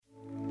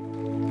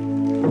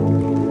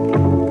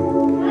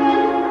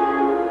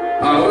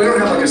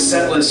like a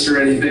set list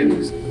or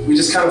anything. We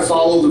just kind of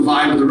follow the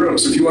vibe of the room.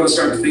 So if you want to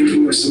start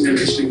thinking of some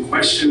interesting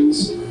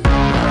questions.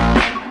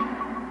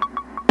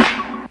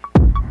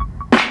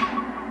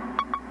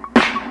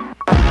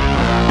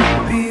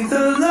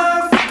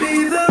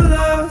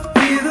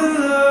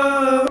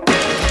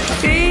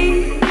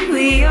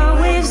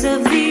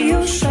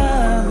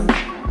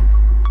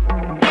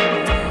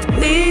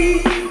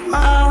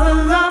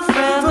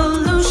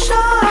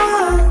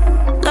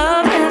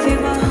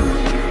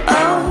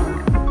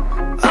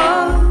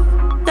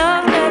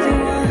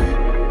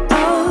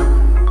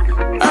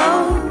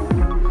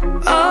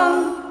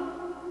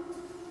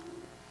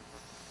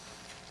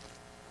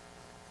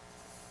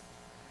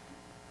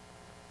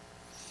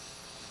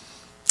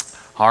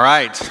 All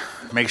right,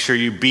 make sure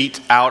you beat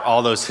out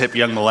all those hip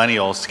young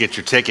millennials to get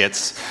your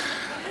tickets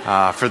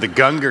for the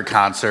Gungor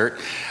concert.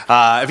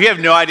 If you have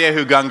no idea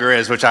who Gungor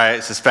is, which I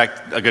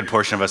suspect a good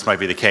portion of us might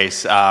be the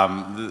case,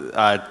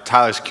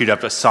 Tyler's queued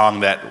up a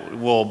song that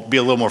will be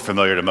a little more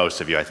familiar to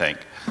most of you, I think.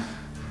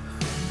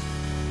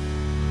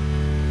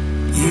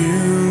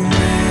 You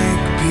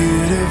make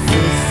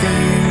beautiful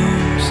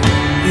things.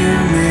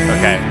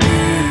 Okay,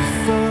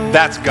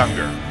 that's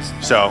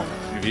Gungor. So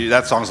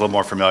that song's a little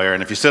more familiar,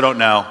 and if you still don't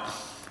know,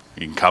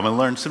 you can come and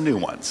learn some new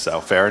ones,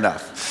 so fair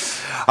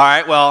enough. All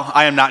right, well,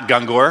 I am not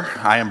Gungor.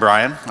 I am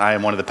Brian. I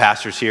am one of the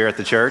pastors here at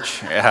the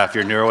church, if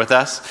you're newer with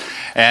us.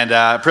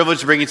 And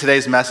privileged to bring you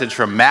today's message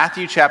from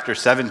Matthew chapter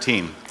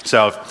 17.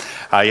 So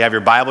if you have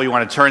your Bible, you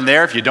want to turn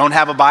there. If you don't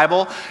have a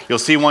Bible, you'll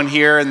see one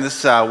here in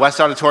this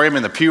West Auditorium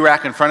in the pew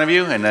rack in front of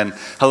you. And then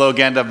hello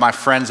again to my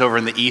friends over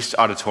in the East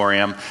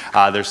Auditorium.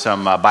 There's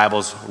some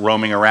Bibles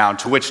roaming around,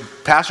 to which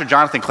Pastor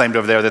Jonathan claimed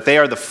over there that they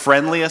are the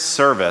friendliest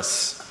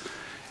service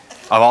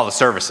of all the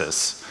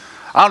services.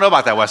 I don't know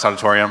about that West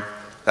Auditorium.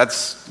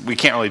 We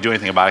can't really do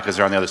anything about it because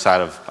they're on the other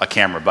side of a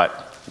camera,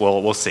 but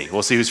we'll see.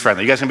 We'll see who's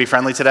friendly. You guys gonna be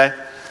friendly today?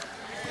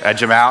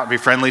 Edge them out, be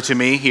friendly to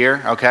me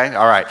here, okay?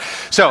 All right.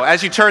 So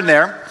as you turn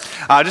there,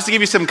 just to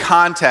give you some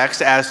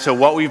context as to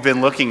what we've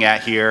been looking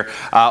at here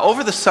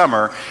over the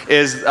summer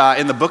is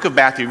in the book of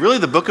Matthew. Really,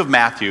 the book of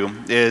Matthew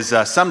is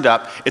summed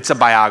up, it's a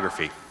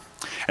biography.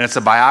 And it's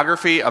a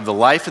biography of the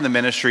life and the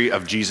ministry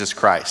of Jesus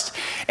Christ.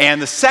 And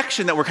the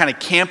section that we're kind of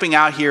camping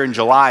out here in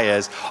July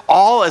is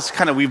all as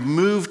kind of we've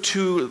moved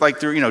to, like,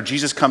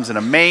 Jesus comes in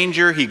a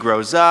manger, he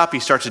grows up, he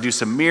starts to do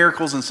some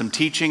miracles and some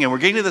teaching, and we're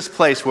getting to this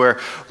place where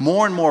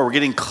more and more we're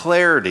getting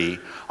clarity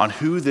on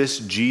who this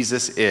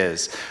Jesus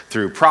is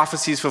through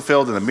prophecies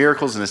fulfilled and the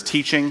miracles and his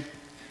teaching.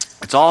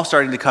 It's all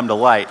starting to come to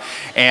light.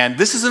 And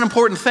this is an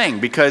important thing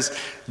because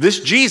this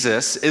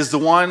Jesus is the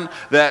one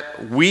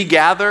that we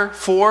gather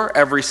for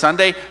every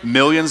Sunday.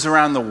 Millions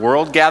around the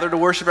world gather to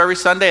worship every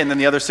Sunday, and then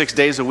the other 6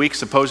 days a week,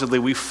 supposedly,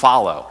 we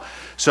follow.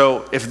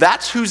 So if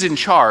that's who's in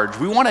charge,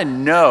 we want to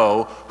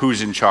know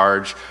who's in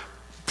charge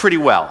pretty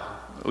well.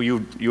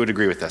 You would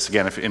agree with this.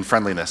 Again, if in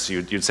friendliness,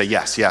 you'd say,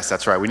 yes,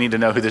 that's right. We need to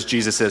know who this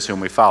Jesus is whom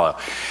we follow.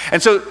 And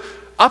so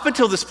up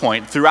until this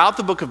point, throughout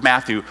the book of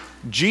Matthew,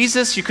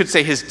 Jesus, you could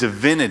say his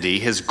divinity,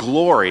 his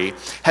glory,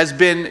 has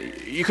been,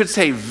 you could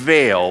say,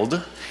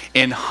 veiled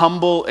in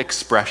humble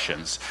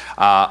expressions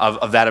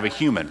of that of a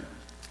human.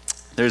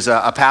 There's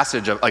a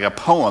passage, like a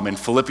poem in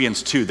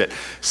Philippians 2 that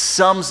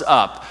sums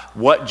up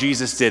what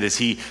Jesus did as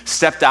he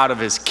stepped out of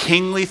his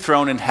kingly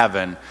throne in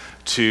heaven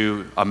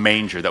to a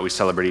manger that we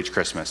celebrate each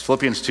Christmas.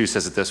 Philippians 2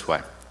 says it this way.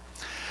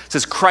 It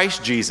says,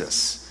 Christ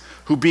Jesus,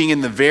 who being in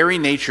the very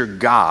nature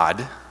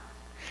God,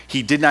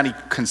 he did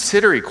not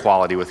consider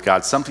equality with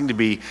God something to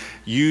be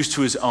used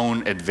to his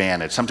own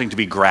advantage, something to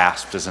be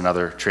grasped is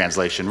another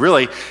translation.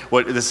 Really,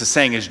 what this is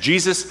saying is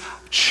Jesus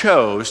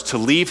chose to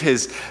leave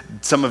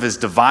some of his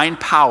divine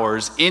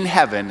powers in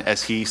heaven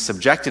as he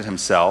subjected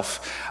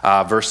himself,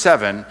 verse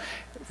 7,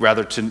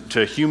 rather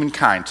to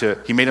humankind.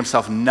 He made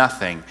himself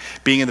nothing,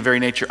 being in the very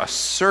nature a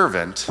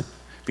servant,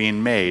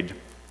 being made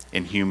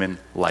in human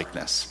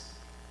likeness.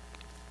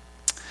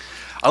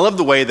 I love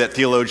the way that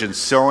theologian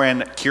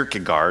Soren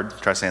Kierkegaard,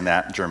 try saying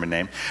that, German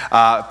name,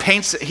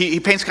 paints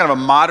kind of a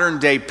modern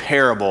day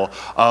parable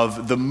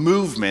of the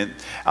movement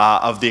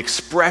of the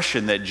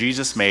expression that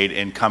Jesus made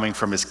in coming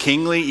from his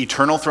kingly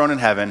eternal throne in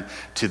heaven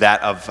to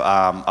that of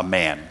a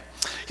man.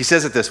 He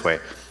says it this way.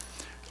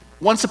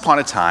 Once upon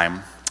a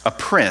time, a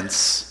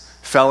prince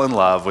fell in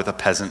love with a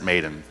peasant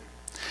maiden.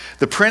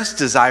 The prince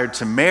desired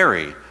to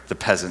marry the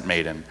peasant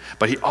maiden,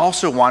 but he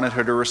also wanted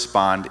her to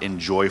respond in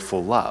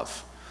joyful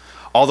love.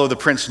 Although the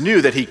prince knew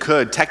that he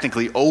could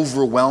technically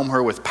overwhelm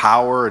her with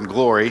power and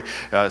glory,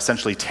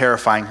 essentially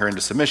terrifying her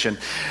into submission,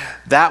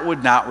 that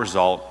would not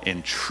result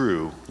in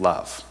true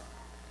love.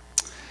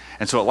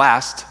 And so at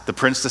last, the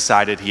prince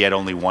decided he had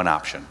only one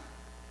option.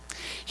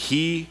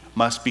 He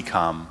must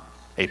become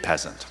a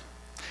peasant.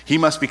 He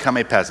must become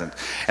a peasant.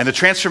 And the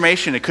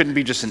transformation, it couldn't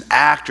be just an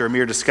act or a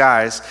mere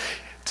disguise.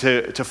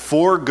 To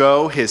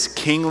forego his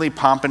kingly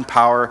pomp and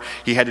power,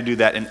 he had to do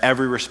that in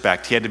every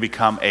respect. He had to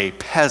become a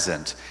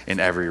peasant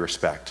in every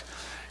respect.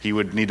 He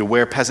would need to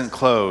wear peasant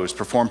clothes,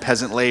 perform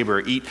peasant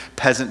labor, eat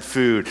peasant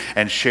food,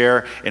 and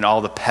share in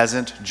all the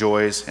peasant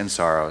joys and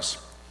sorrows.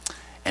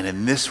 And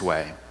in this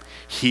way,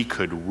 he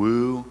could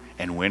woo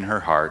and win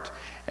her heart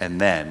and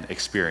then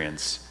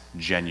experience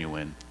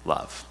genuine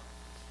love.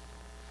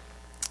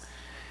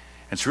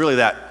 And so really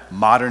that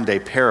modern day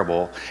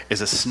parable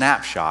is a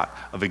snapshot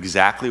of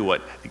exactly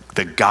what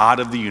the God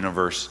of the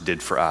universe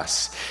did for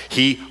us.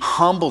 He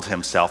humbled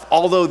himself.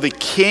 Although the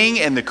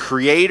king and the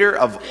creator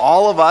of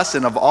all of us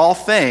and of all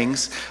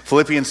things,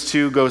 Philippians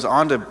 2 goes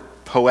on to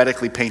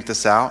poetically paint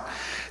this out,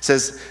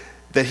 says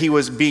that he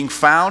was being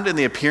found in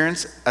the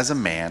appearance as a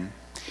man.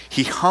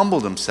 He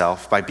humbled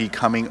himself by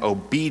becoming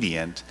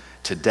obedient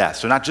to death.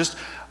 So not just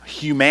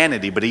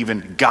humanity, but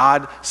even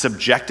God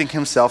subjecting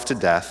himself to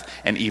death,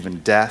 and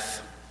even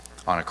death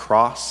on a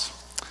cross.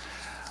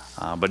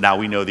 But now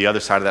we know the other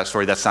side of that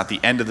story. That's not the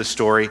end of the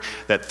story.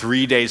 That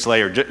 3 days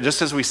later,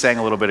 just as we sang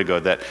a little bit ago,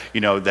 that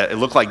that it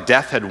looked like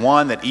death had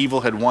won, that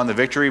evil had won the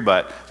victory,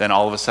 but then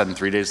all of a sudden,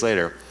 3 days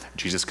later,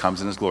 Jesus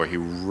comes in his glory. He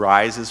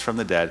rises from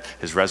the dead,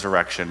 his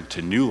resurrection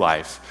to new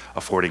life,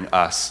 affording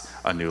us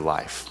a new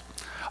life.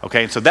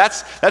 Okay, and so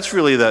that's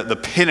really the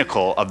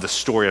pinnacle of the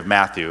story of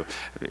Matthew,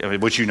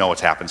 which you know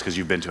what's happened because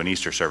you've been to an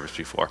Easter service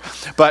before.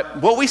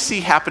 But what we see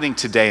happening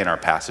today in our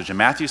passage, in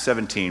Matthew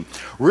 17,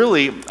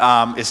 really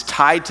is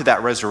tied to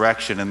that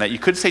resurrection, and that you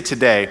could say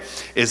today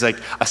is like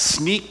a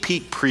sneak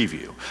peek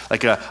preview,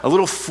 like a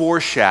little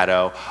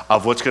foreshadow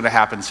of what's going to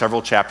happen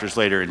several chapters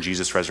later in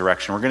Jesus'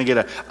 resurrection. We're going to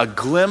get a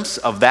glimpse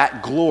of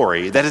that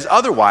glory that has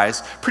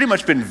otherwise pretty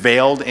much been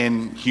veiled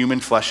in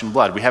human flesh and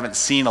blood. We haven't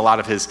seen a lot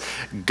of his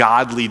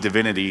godly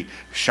divinity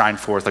shine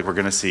forth like we're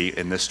going to see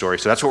in this story.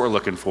 So that's what we're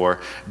looking for.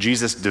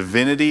 Jesus'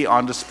 divinity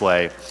on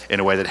display in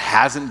a way that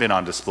hasn't been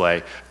on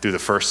display through the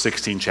first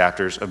 16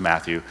 chapters of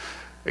Matthew.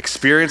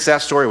 Experience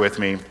that story with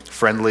me.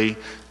 Friendly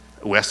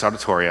West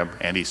Auditorium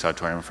and East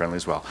Auditorium, friendly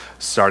as well.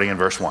 Starting in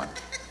verse 1.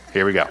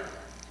 Here we go.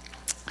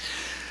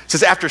 It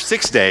says, after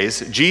 6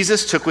 days,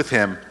 Jesus took with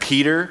him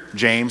Peter,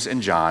 James,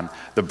 and John,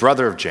 the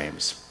brother of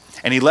James,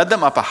 and he led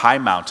them up a high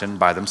mountain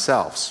by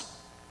themselves.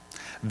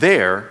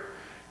 There,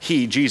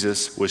 he,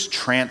 Jesus, was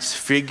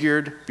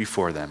transfigured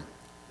before them.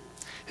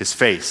 His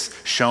face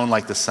shone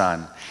like the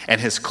sun, and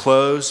his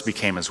clothes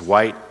became as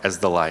white as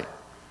the light.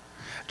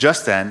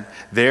 Just then,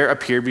 there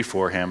appeared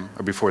before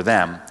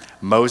them,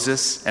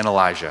 Moses and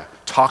Elijah,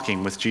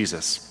 talking with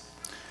Jesus.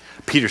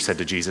 Peter said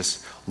to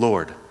Jesus,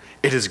 Lord,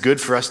 it is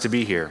good for us to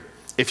be here.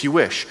 If you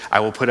wish,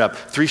 I will put up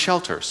 3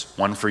 shelters,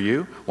 one for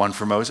you, one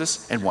for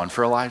Moses, and one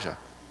for Elijah.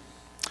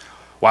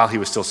 While he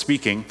was still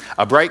speaking,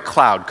 a bright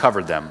cloud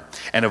covered them,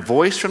 and a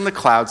voice from the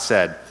cloud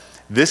said,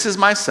 This is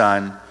my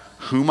son,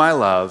 whom I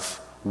love.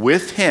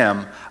 With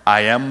him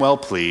I am well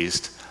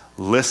pleased.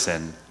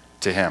 Listen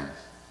to him.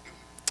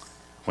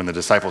 When the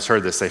disciples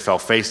heard this, they fell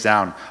face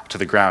down to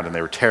the ground, and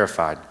they were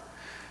terrified.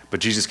 But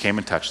Jesus came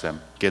and touched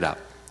them. Get up,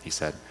 he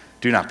said.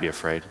 Do not be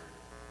afraid.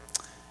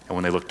 And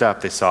when they looked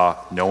up, they saw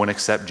no one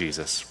except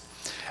Jesus.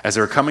 As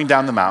they were coming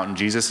down the mountain,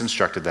 Jesus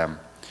instructed them,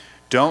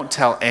 Don't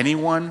tell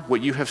anyone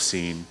what you have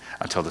seen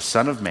until the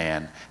Son of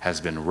Man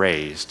has been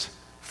raised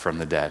from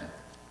the dead.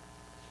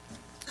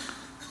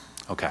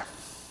 Okay.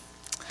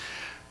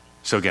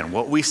 So again,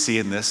 what we see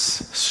in this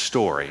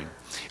story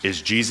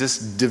is Jesus'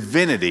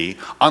 divinity,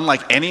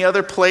 unlike any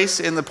other place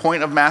in the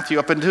point of Matthew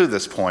up until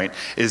this point,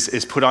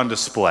 is put on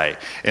display.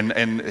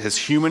 And his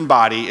human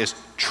body is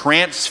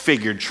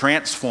transfigured,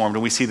 transformed,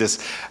 and we see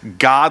this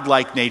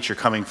God-like nature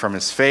coming from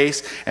his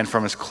face and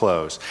from his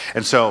clothes.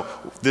 And so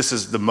this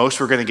is the most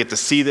we're going to get to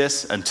see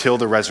this until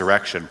the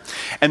resurrection.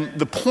 And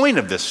the point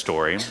of this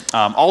story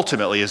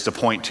ultimately is to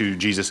point to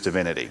Jesus'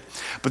 divinity.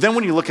 But then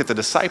when you look at the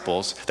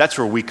disciples, that's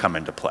where we come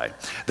into play.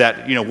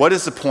 That, what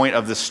is the point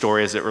of this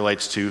story as it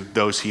relates to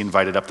those he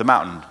invited up the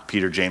mountain,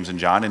 Peter, James, and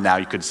John, and now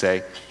you could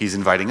say he's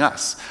inviting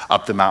us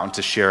up the mountain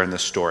to share in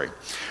this story.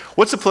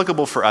 What's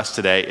applicable for us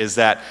today is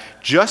that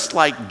just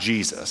like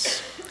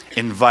Jesus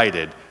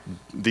invited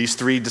these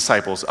 3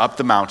 disciples up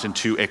the mountain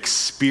to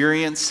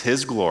experience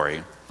his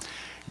glory,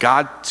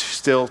 God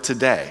still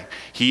today,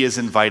 he is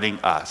inviting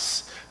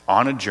us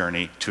on a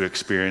journey to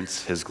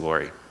experience his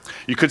glory.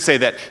 You could say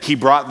that he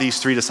brought these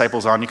 3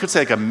 disciples on. You could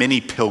say like a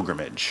mini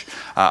pilgrimage.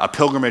 A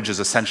pilgrimage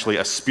is essentially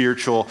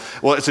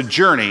it's a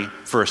journey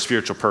for a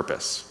spiritual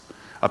purpose.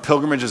 A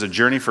pilgrimage is a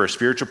journey for a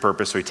spiritual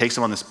purpose, so he takes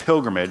them on this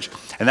pilgrimage,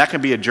 and that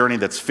can be a journey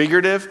that's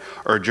figurative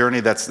or a journey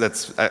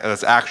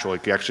that's actual.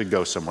 It can actually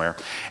go somewhere,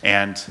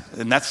 and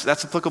that's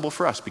applicable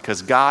for us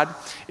because God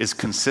is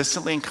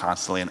consistently and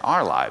constantly in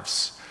our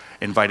lives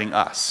inviting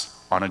us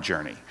on a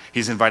journey.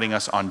 He's inviting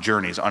us on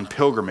journeys, on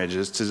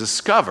pilgrimages to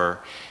discover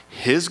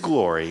his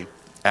glory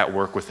at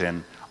work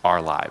within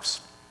our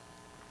lives.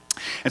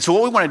 And so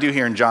what we want to do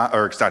here in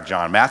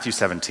Matthew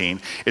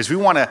 17, is we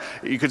want to,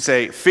 you could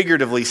say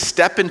figuratively,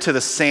 step into the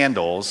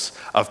sandals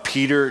of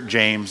Peter,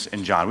 James,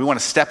 and John. We want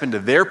to step into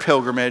their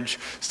pilgrimage,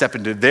 step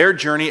into their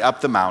journey up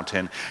the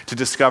mountain to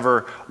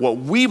discover what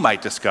we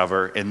might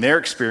discover in their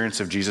experience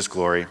of Jesus'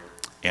 glory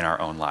in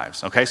our own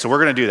lives. Okay, so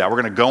we're going to do that. We're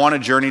going to go on a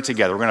journey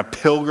together. We're going to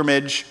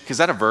pilgrimage. Is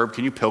that a verb?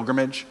 Can you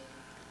pilgrimage?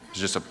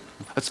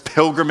 Let's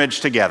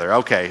pilgrimage together.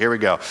 Okay, here we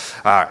go. All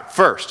right,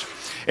 first,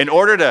 In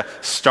order to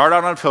start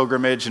out on a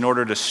pilgrimage, in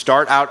order to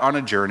start out on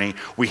a journey,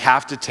 we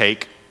have to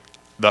take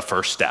the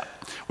first step.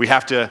 We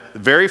have to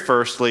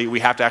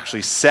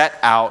actually set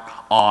out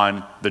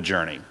on the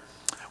journey.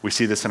 We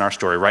see this in our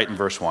story right in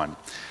verse 1.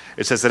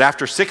 It says that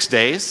after 6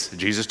 days,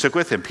 Jesus took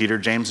with him Peter,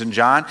 James, and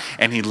John,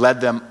 and he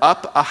led them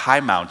up a high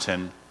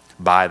mountain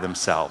by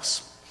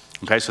themselves.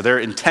 Okay, so they're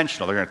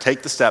intentional. They're going to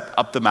take the step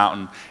up the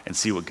mountain and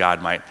see what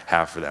God might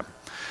have for them.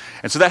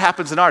 And so that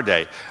happens in our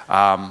day.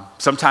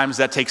 Sometimes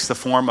that takes the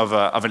form of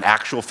an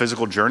actual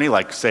physical journey,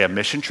 like, say, a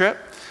mission trip.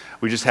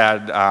 We just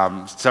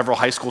had several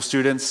high school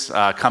students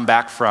come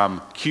back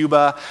from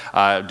Cuba,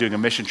 doing a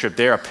mission trip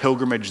there, a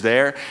pilgrimage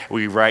there.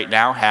 We right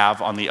now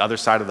have on the other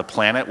side of the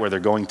planet, where they're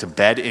going to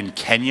bed in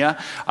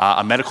Kenya,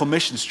 a medical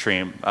missions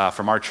team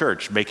from our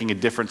church, making a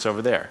difference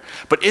over there.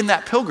 But in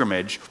that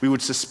pilgrimage, we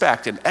would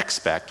suspect and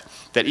expect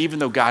that even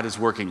though God is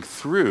working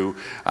through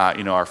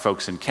our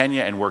folks in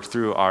Kenya and work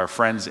through our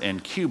friends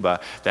in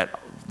Cuba, that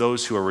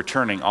those who are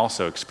returning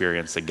also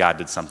experience that God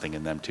did something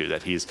in them too,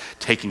 that he's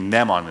taking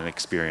them on an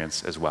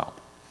experience as well.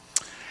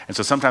 And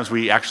so sometimes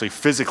we actually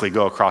physically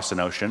go across an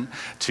ocean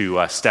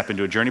to step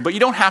into a journey, but you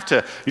don't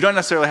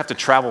necessarily have to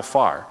travel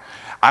far.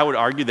 I would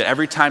argue that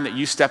every time that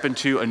you step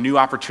into a new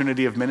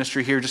opportunity of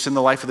ministry here, just in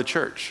the life of the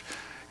church,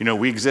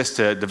 we exist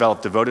to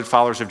develop devoted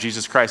followers of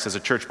Jesus Christ as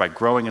a church by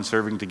growing and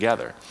serving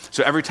together.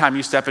 So every time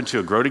you step into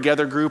a grow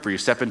together group, or you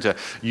step into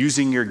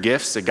using your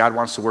gifts that God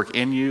wants to work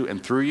in you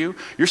and through you,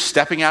 you're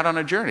stepping out on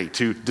a journey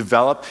to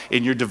develop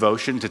in your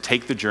devotion, to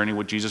take the journey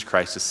with Jesus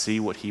Christ, to see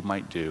what he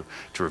might do,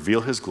 to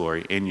reveal his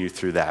glory in you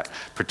through that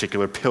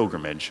particular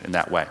pilgrimage in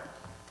that way.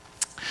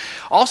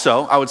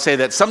 Also, I would say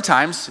that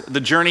sometimes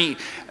the journey,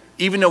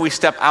 even though we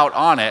step out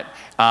on it,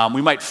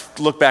 we might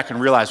look back and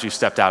realize we've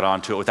stepped out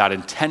onto it without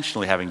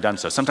intentionally having done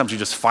so. Sometimes we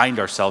just find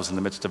ourselves in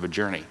the midst of a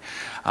journey.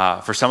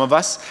 For some of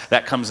us,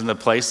 that comes in the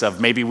place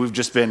of maybe we've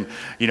just been,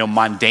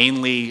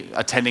 mundanely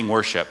attending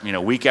worship,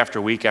 week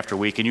after week after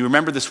week. And you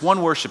remember this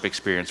one worship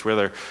experience,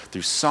 whether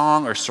through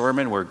song or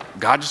sermon, where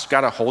God just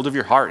got a hold of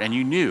your heart and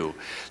you knew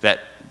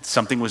that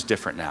something was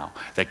different now,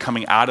 that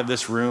coming out of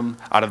this room,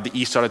 out of the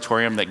East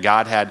Auditorium, that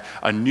God had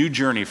a new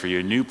journey for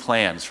you, new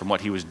plans from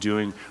what he was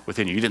doing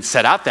within you. You didn't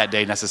set out that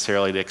day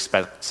necessarily to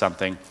expect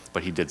something,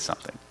 but he did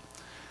something.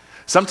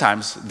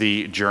 Sometimes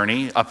the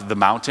journey up the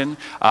mountain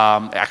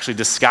actually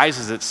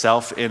disguises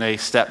itself in a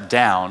step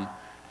down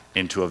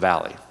into a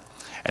valley.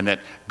 And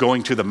that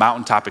going to the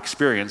mountaintop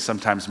experience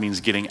sometimes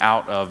means getting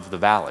out of the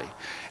valley.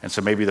 And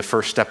so maybe the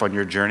first step on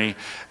your journey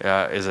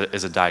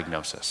is a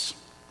diagnosis,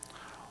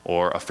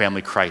 or a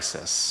family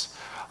crisis,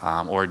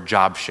 or a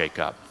job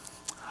shakeup,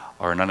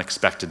 or an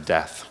unexpected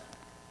death.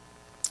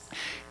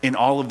 In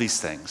all of these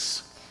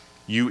things,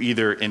 you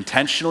either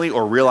intentionally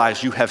or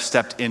realize you have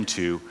stepped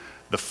into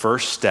the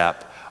first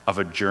step of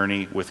a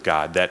journey with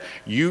God. That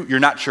you're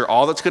not sure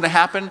all that's going to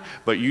happen,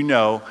 but you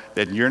know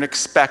that you're an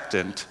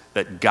expectant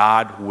that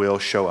God will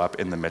show up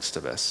in the midst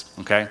of this,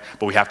 okay?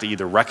 But we have to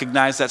either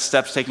recognize that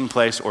step's taking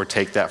place or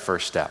take that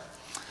first step.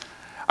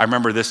 I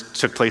remember this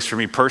took place for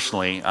me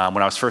personally when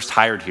I was first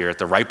hired here at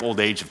the ripe old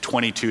age of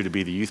 22 to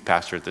be the youth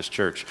pastor at this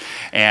church.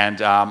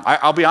 And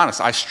I'll be honest,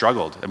 I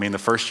struggled. I mean, the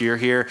first year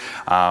here,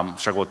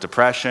 struggled with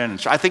depression.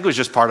 And I think it was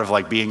just part of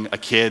like being a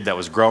kid that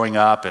was growing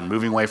up and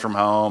moving away from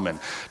home and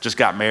just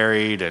got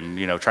married and,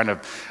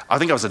 I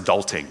think I was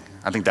adulting.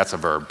 I think that's a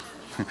verb.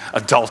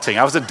 Adulting.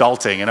 I was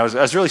adulting, and I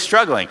was really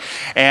struggling.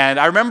 And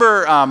I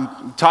remember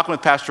talking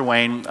with Pastor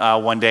Wayne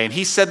one day, and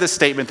he said this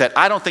statement that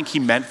I don't think he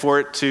meant for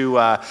it to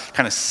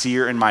kind of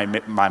sear in my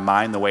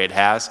mind the way it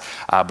has,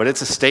 but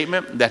it's a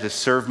statement that has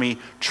served me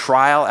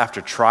trial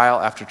after trial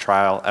after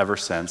trial ever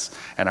since,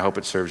 and I hope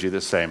it serves you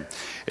the same.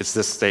 It's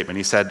this statement.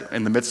 He said,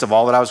 in the midst of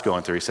all that I was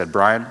going through, he said,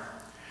 Brian,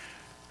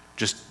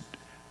 just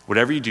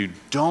whatever you do,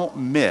 don't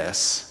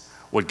miss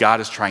what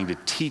God is trying to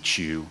teach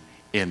you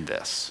in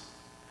this.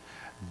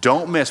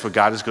 Don't miss what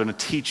God is going to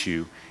teach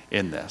you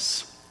in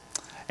this.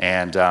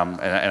 And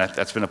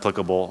that's been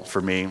applicable for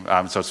me.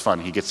 So it's fun.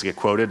 He gets to get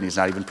quoted, and he's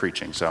not even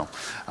preaching. So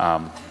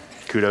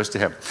kudos to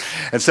him.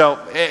 And so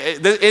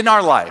in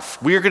our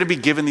life, we are going to be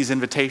given these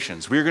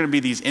invitations. We are going to be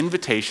these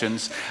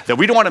invitations that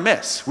we don't want to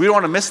miss. We don't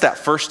want to miss that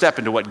first step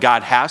into what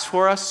God has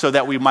for us, so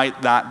that we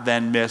might not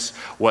then miss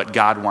what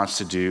God wants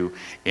to do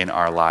in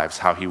our lives,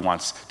 how he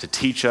wants to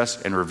teach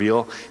us and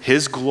reveal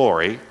his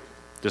glory,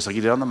 just like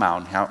he did on the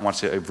mountain, how it wants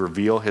to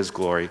reveal his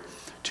glory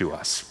to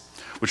us.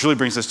 Which really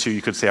brings us to,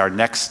 you could say, our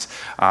next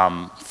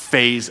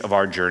phase of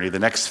our journey, the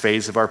next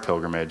phase of our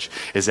pilgrimage,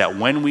 is that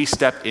when we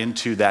step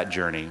into that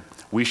journey,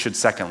 we should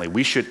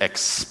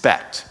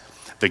expect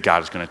that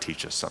God is going to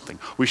teach us something.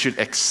 We should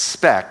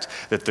expect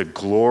that the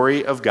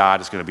glory of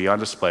God is going to be on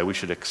display. We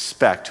should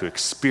expect to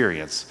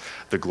experience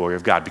the glory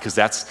of God, because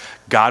that's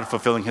God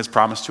fulfilling his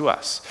promise to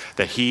us,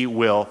 that he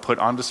will put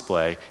on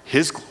display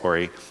his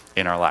glory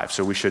in our lives.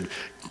 So we should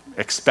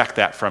expect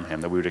that from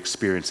him, that we would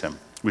experience him.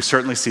 We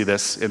certainly see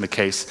this in the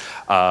case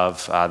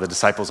of the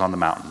disciples on the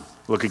mountain.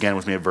 Look again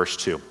with me at verse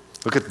 2.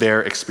 Look at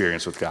their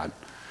experience with God.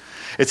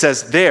 It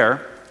says,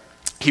 there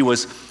he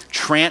was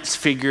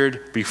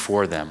transfigured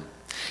before them.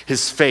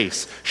 His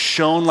face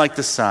shone like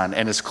the sun,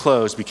 and his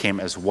clothes became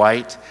as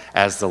white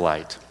as the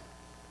light.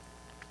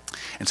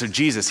 And so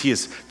Jesus, he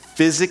is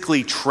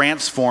physically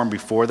transformed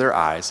before their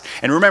eyes.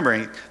 And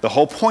remembering, the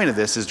whole point of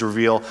this is to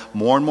reveal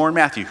more and more in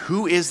Matthew,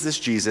 who is this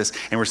Jesus?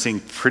 And we're seeing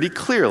pretty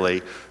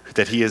clearly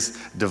that he is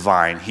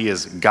divine. He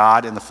is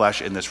God in the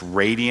flesh in this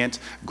radiant,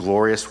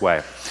 glorious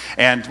way.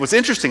 And what's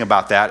interesting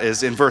about that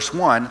is in verse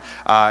 1,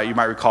 you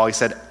might recall, he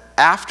said,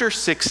 after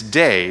 6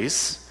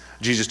 days,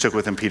 Jesus took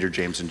with him Peter,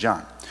 James, and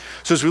John.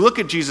 So as we look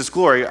at Jesus'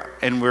 glory,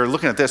 and we're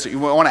looking at this, you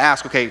want to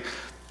ask, okay,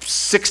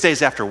 6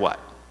 days after what?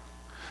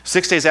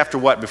 6 days after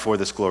what before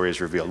this glory is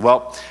revealed?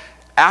 Well,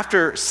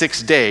 after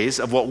 6 days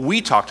of what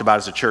we talked about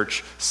as a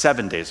church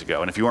 7 days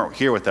ago. And if you weren't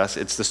here with us,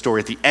 it's the story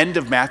at the end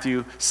of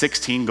Matthew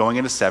 16 going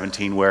into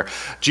 17 where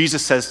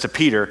Jesus says to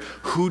Peter,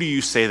 who do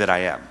you say that I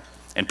am?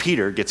 And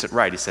Peter gets it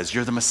right. He says,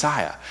 you're the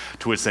Messiah.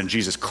 To which then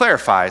Jesus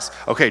clarifies,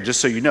 okay,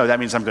 just so you know, that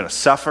means I'm going to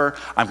suffer,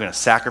 I'm going to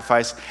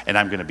sacrifice, and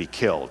I'm going to be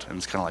killed. And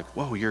it's kind of like,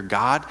 whoa, you're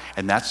God,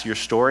 and that's your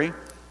story?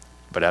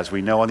 But as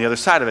we know on the other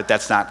side of it,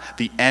 that's not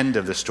the end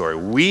of the story.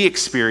 We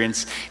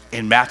experience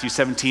in Matthew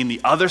 17 the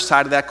other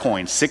side of that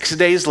coin, 6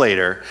 days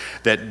later,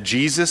 that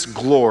Jesus'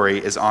 glory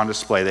is on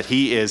display, that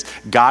he is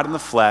God in the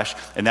flesh,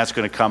 and that's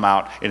going to come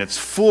out in its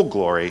full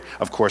glory,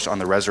 of course, on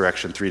the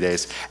resurrection 3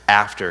 days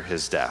after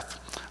his death.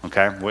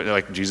 Okay?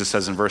 Like Jesus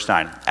says in verse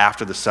 9,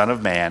 after the Son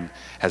of Man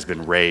has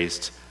been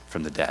raised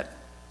from the dead.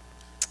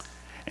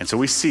 And so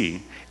we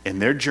see in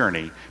their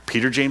journey,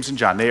 Peter, James, and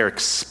John, they are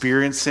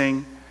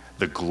experiencing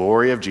the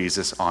glory of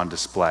Jesus on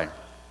display.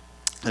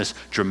 This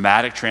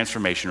dramatic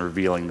transformation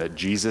revealing that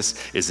Jesus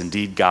is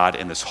indeed God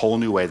in this whole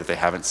new way that they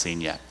haven't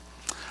seen yet.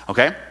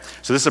 Okay?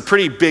 So this is a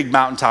pretty big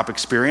mountaintop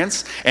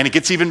experience, and it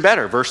gets even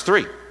better. Verse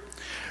 3.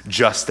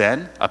 Just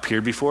then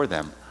appeared before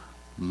them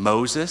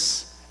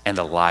Moses and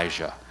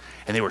Elijah,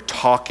 and they were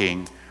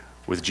talking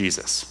with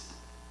Jesus.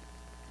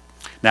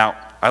 Now,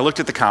 I looked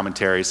at the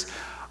commentaries.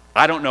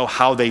 I don't know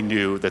how they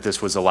knew that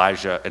this was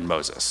Elijah and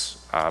Moses.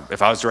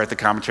 If I was to write the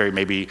commentary,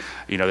 maybe,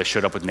 they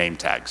showed up with name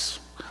tags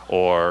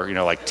or,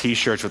 like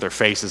T-shirts with their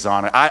faces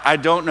on it. I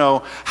don't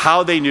know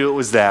how they knew it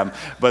was them,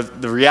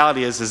 but the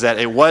reality is that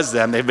it was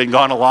them. They've been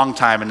gone a long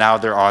time, and now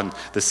they're on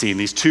the scene.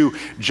 These two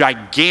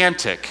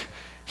gigantic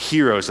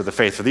heroes of the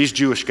faith. For these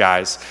Jewish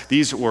guys,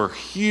 these were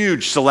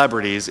huge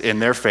celebrities in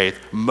their faith,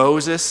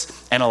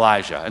 Moses and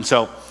Elijah. And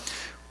so,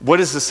 what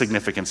is the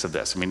significance of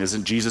this?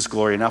 Isn't Jesus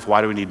glory enough?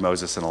 Why do we need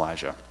Moses and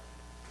Elijah?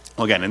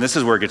 Well, again, and this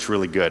is where it gets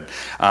really good.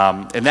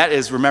 And that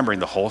is remembering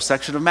the whole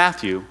section of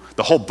Matthew,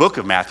 the whole book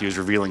of Matthew is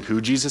revealing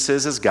who Jesus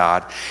is as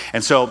God.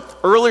 And so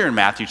earlier in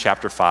Matthew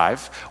chapter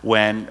 5,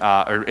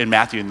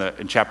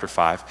 in chapter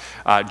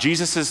 5,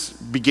 Jesus is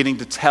beginning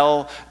to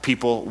tell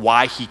people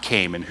why he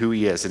came and who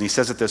he is. And he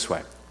says it this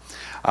way.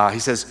 He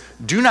says,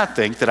 do not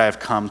think that I have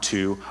come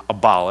to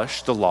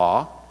abolish the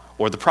law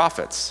or the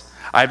prophets.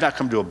 I have not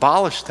come to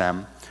abolish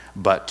them,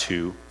 but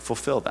to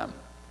fulfill them.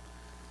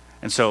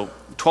 And so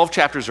 12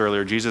 chapters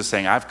earlier, Jesus is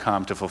saying, I've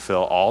come to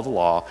fulfill all the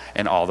law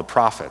and all the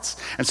prophets.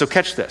 And so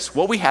catch this.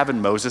 What we have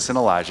in Moses and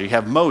Elijah, you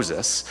have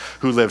Moses,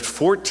 who lived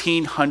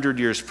 1,400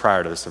 years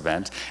prior to this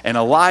event, and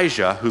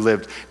Elijah, who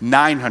lived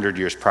 900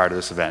 years prior to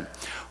this event.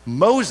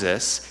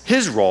 Moses,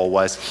 his role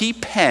was he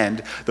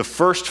penned the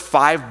first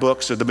 5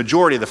 books, or the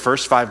majority of the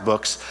first 5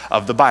 books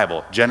of the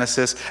Bible,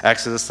 Genesis,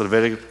 Exodus,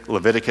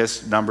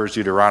 Leviticus, Numbers,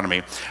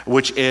 Deuteronomy,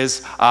 which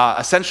is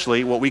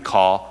essentially what we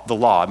call the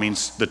law. It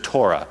means the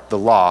Torah, the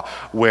law,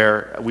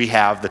 where we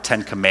have the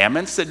 10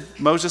 Commandments that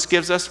Moses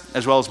gives us,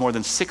 as well as more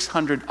than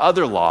 600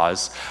 other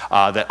laws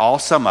that all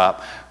sum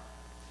up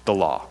the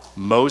law.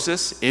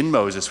 In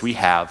Moses, we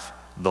have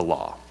the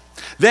law.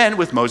 Then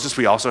with Moses,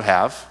 we also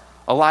have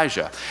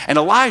Elijah. And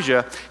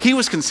Elijah, he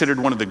was considered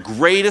one of the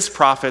greatest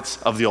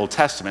prophets of the Old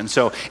Testament.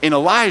 So in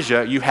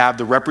Elijah, you have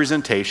the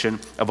representation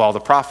of all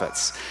the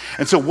prophets.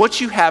 And so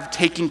what you have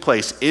taking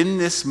place in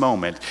this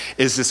moment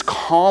is this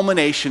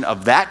culmination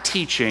of that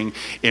teaching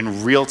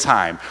in real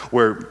time,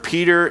 where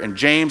Peter and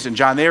James and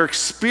John, they're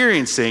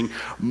experiencing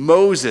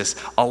Moses,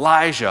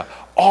 Elijah,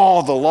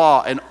 all the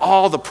law and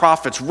all the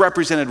prophets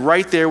represented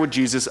right there with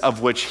Jesus,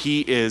 of which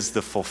he is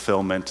the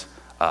fulfillment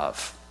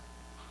of.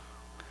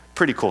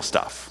 Pretty cool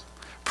stuff.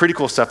 Pretty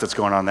cool stuff that's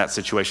going on in that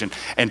situation.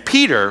 And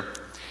Peter,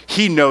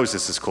 he knows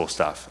this is cool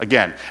stuff.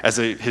 Again,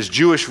 his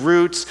Jewish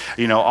roots,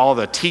 all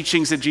the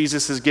teachings that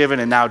Jesus has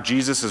given, and now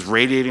Jesus is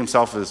radiating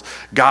himself as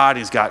God.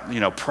 He's got,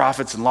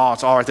 prophets and law.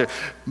 It's all right there.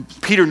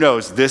 Peter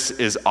knows this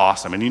is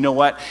awesome. And you know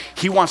what?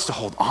 He wants to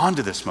hold on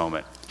to this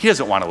moment. He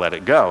doesn't want to let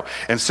it go.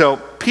 And so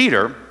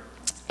Peter,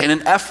 in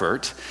an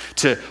effort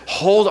to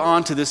hold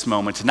on to this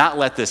moment, to not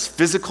let this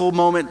physical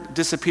moment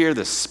disappear,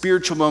 this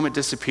spiritual moment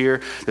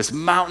disappear, this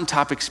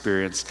mountaintop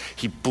experience,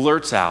 he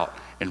blurts out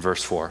in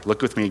verse 4.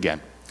 Look with me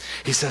again.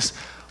 He says,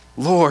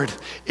 Lord,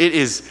 it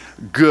is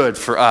good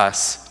for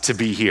us to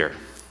be here.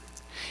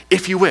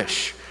 If you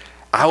wish,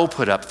 I will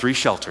put up 3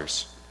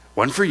 shelters,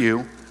 one for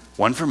you,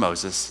 one for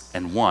Moses,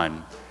 and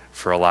one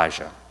for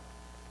Elijah.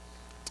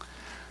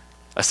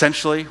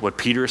 Essentially, what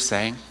Peter is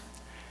saying,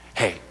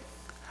 hey,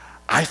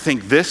 I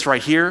think this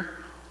right here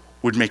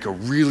would make a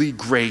really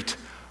great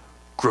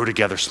grow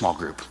together small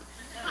group.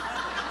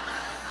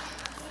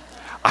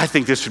 I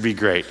think this would be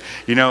great.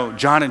 You know,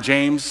 John and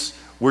James,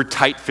 we're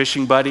tight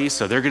fishing buddies,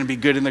 so they're going to be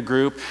good in the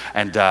group.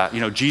 And,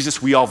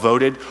 Jesus, we all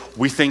voted.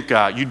 We think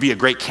you'd be a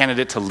great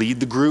candidate to lead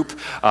the group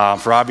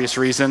for obvious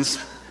reasons.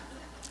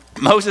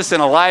 Moses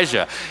and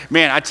Elijah,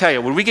 man, I tell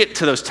you, when we get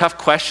to those tough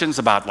questions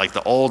about like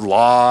the old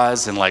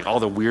laws and like all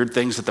the weird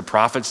things that the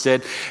prophets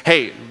did,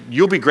 hey,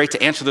 you'll be great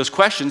to answer those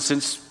questions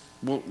since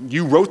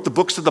you wrote the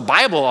books of the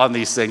Bible on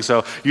these things.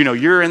 So,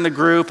 you're in the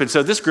group. And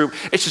so this group,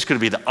 it's just going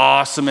to be the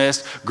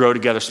awesomest grow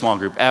together small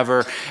group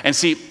ever. And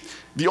see,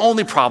 the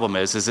only problem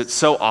is it's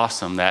so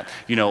awesome that,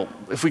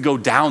 if we go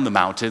down the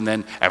mountain,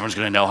 then everyone's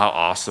going to know how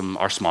awesome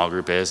our small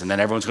group is. And then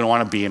everyone's going to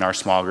want to be in our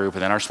small group.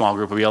 And then our small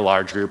group will be a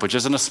large group, which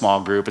isn't a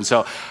small group. And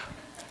so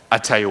I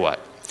tell you what,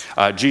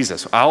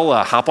 Jesus, I'll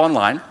hop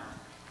online.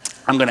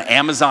 I'm going to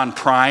Amazon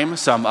Prime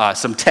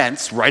some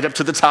tents right up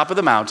to the top of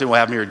the mountain. We'll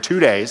have them here in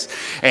 2 days.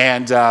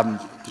 And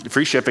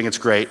free shipping, it's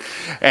great.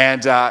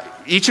 And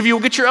each of you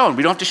will get your own.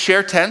 We don't have to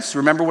share tents.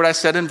 Remember what I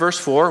said in verse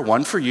 4,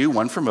 one for you,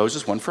 one for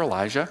Moses, one for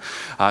Elijah.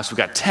 So we've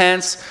got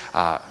tents.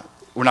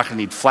 We're not going to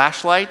need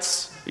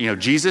flashlights.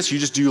 Jesus, you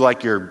just do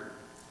like your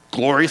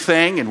glory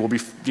thing and we'll be,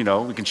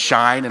 we can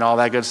shine and all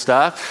that good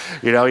stuff.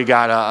 You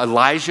got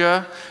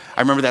Elijah. I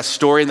remember that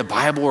story in the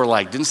Bible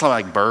where didn't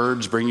something like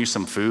birds bring you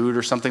some food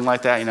or something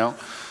like that,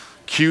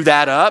 Cue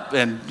that up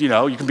and, you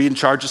can be in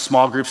charge of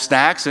small group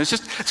snacks and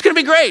it's going to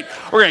be great.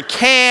 We're going to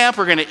camp,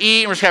 we're going to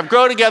eat, and we're just going to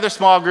grow together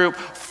small group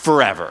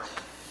forever.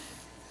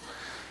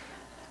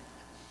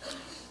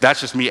 That's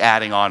just me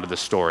adding on to the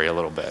story a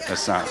little bit.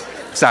 It's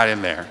not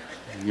in there.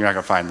 You're not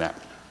going to find that.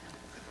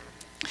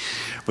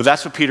 But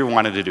that's what Peter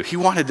wanted to do. He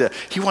wanted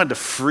to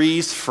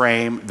freeze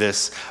frame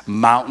this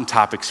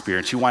mountaintop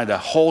experience. He wanted to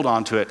hold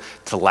on to it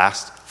to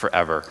last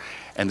forever.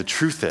 And the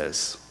truth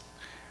is,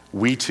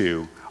 we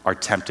too are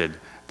tempted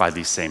by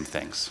these same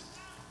things.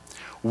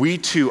 We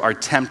too are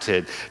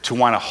tempted to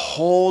want to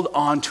hold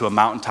on to a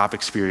mountaintop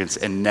experience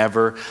and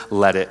never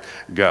let it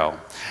go.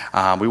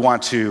 We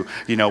want to,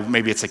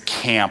 maybe it's a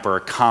camp or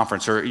a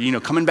conference or,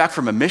 coming back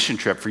from a mission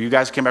trip for you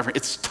guys who came back from,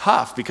 it's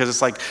tough because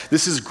it's like,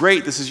 this is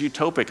great, this is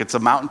utopic, it's a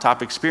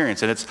mountaintop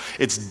experience and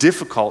it's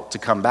difficult to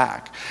come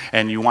back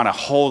and you want to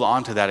hold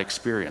on to that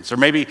experience. Or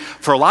maybe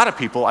for a lot of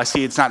people, I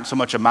see it's not so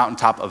much a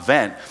mountaintop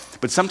event,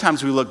 but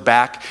sometimes we look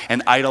back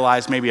and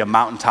idolize maybe a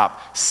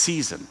mountaintop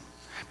season.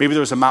 Maybe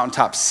there was a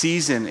mountaintop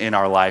season in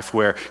our life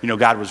where,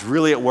 God was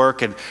really at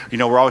work and,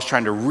 we're always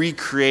trying to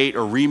recreate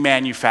or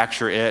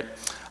remanufacture it.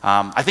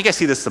 I think I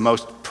see this the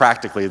most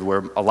practically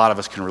where a lot of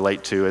us can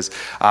relate to is,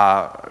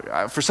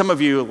 for some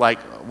of you,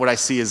 what I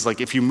see is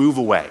if you move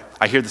away.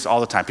 I hear this all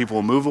the time. People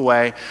will move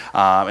away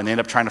and they end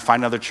up trying to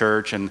find another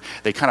church and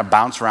they kind of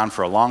bounce around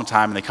for a long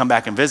time and they come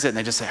back and visit and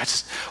they just say,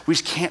 we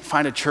just can't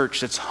find a church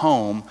that's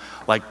home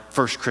like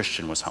First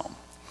Christian was home.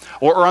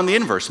 Or on the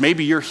inverse,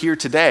 maybe you're here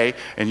today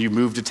and you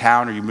moved to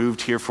town or you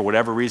moved here for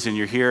whatever reason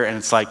you're here and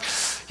it's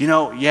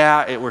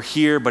we're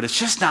here, but it's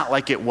just not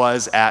like it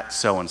was at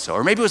so-and-so.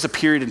 Or maybe it was a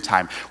period in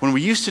time when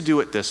we used to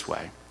do it this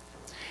way.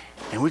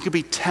 And we could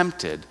be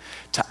tempted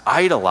to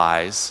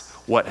idolize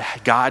what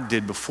God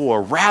did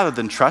before rather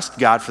than trust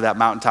God for that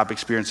mountaintop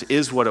experience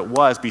is what it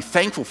was, be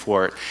thankful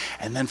for it,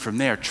 and then from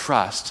there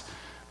trust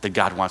that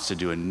God wants to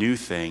do a new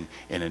thing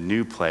in a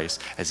new place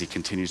as he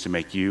continues to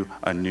make you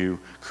a new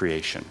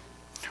creation.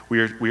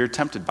 We are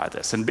tempted by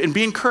this and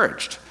be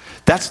encouraged.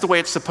 That's the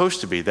way it's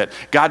supposed to be, that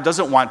God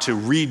doesn't want to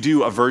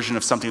redo a version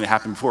of something that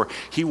happened before.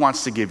 He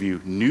wants to give you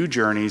new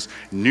journeys,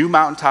 new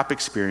mountaintop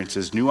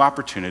experiences, new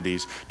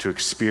opportunities to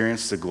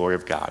experience the glory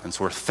of God. And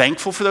so we're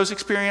thankful for those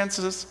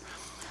experiences,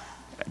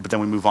 but then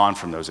we move on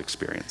from those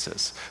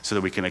experiences so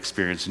that we can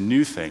experience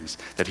new things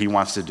that he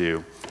wants to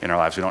do in our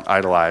lives. We don't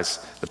idolize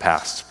the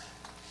past.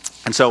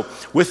 And so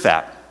with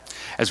that,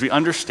 as we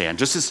understand,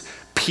 just as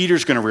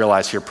Peter's going to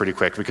realize here pretty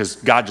quick because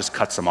God just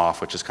cuts him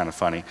off, which is kind of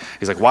funny.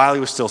 He's like, while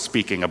he was still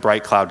speaking, a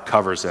bright cloud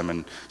covers him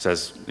and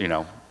says,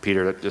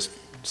 Peter, just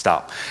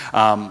stop.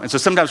 And so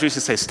sometimes we used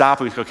to say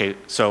stop. And we go, okay,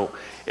 so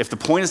if the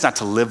point is not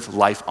to live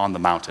life on the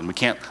mountain, we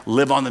can't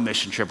live on the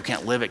mission trip, we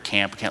can't live at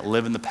camp, we can't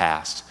live in the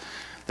past,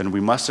 then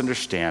we must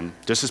understand,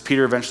 just as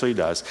Peter eventually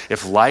does,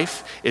 if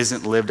life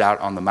isn't lived out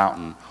on the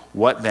mountain,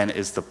 what then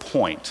is the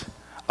point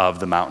of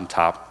the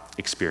mountaintop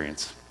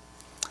experience?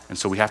 And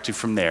so we have to,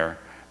 from there,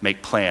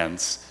 make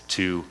plans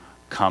to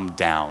come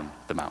down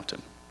the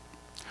mountain.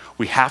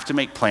 We have to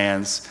make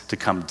plans to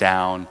come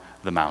down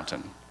the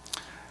mountain.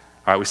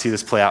 All right, we see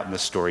this play out in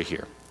this story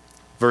here.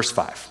 Verse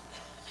 5.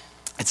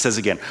 It says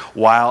again,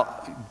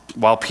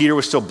 while Peter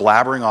was still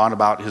blabbering on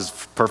about his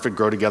perfect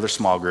grow together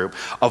small group,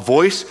 a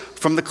voice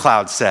from the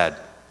cloud said,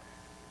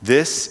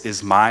 "This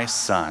is my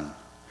son,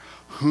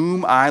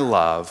 whom I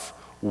love.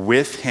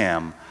 With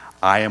him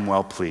I am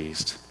well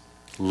pleased.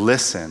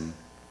 Listen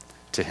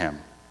to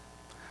him."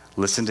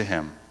 Listen to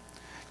him.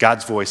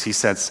 God's voice, he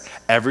sets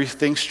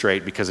everything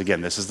straight because, again,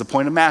 this is the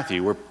point of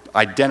Matthew. We're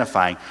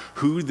identifying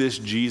who this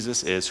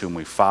Jesus is, whom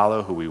we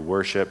follow, who we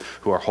worship,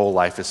 who our whole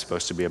life is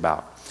supposed to be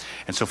about.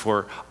 And so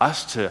for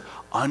us to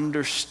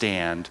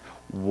understand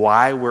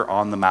why we're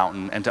on the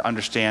mountain and to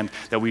understand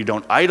that we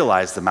don't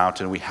idolize the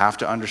mountain, we have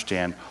to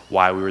understand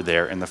why we were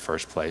there in the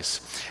first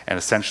place. And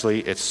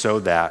essentially, it's so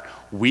that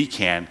we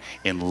can,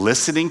 in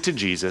listening to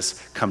Jesus,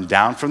 come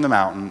down from the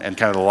mountain, and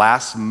kind of the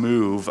last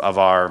move of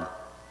our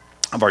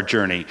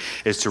journey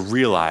is to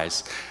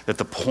realize that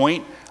the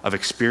point of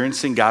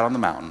experiencing God on the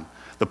mountain,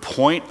 the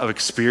point of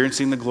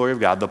experiencing the glory of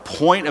God, the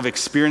point of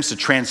experiencing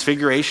the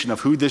transfiguration of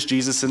who this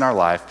Jesus in our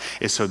life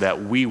is so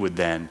that we would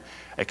then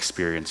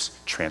experience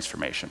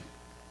transformation.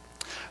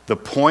 The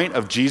point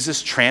of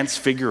Jesus'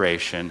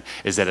 transfiguration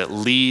is that it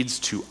leads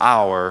to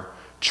our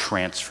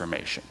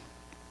transformation.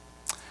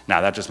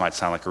 Now, that just might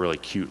sound like a really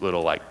cute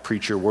little like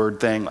preacher word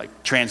thing,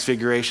 like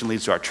transfiguration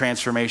leads to our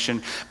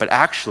transformation. But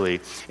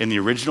actually, in the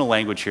original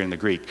language here in the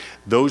Greek,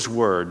 those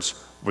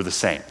words were the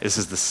same. This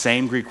is the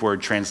same Greek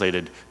word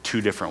translated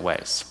two different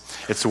ways.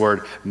 It's the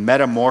word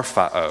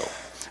metamorphao,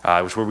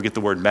 which is where we get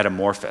the word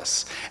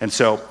metamorphosis. And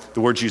so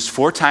the word's used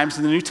 4 times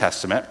in the New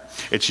Testament.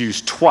 It's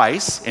used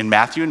twice in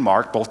Matthew and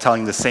Mark, both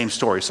telling the same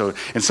story. So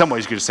in some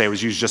ways, you could say it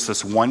was used just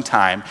this one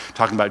time,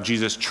 talking about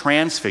Jesus'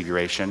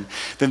 transfiguration.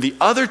 Then the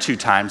other 2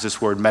 times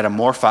this word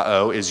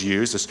metamorphao is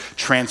used, this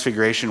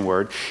transfiguration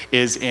word,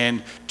 is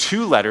in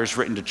 2 letters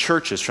written to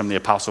churches from the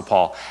Apostle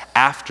Paul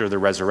after the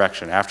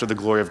resurrection, after the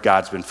glory of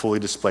God's been fully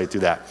displayed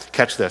through that.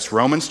 Catch this,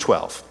 Romans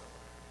 12.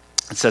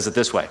 It says it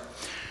this way,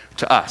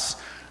 to us,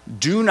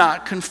 do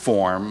not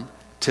conform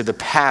to the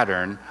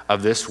pattern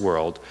of this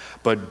world,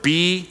 but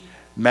be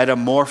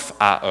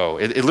metamorphao.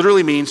 It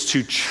literally means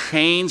to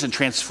change and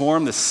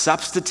transform the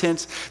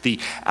substantive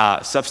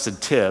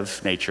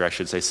nature, I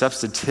should say,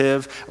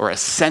 substantive or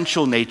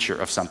essential nature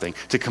of something,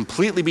 to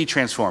completely be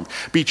transformed,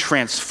 be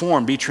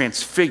transformed, be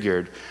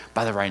transfigured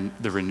by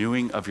the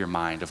renewing of your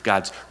mind, of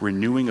God's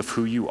renewing of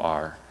who you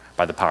are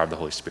by the power of the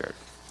Holy Spirit.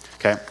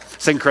 Okay?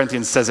 2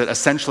 Corinthians says it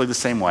essentially the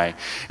same way.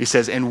 He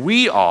says, and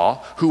we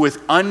all who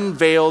with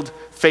unveiled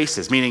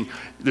faces, meaning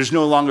there's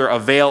no longer a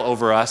veil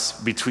over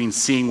us between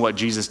seeing what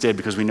Jesus did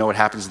because we know what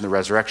happens in the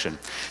resurrection.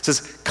 It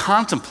says,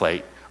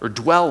 contemplate or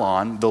dwell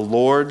on the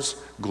Lord's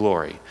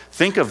glory.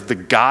 Think of the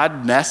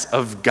godness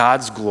of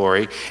God's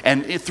glory,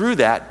 and through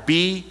that,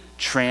 be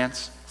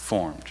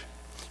transformed.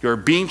 You're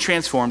being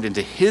transformed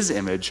into his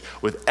image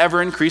with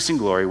ever-increasing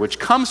glory, which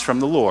comes from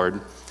the Lord,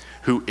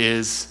 who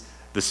is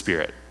the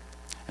Spirit.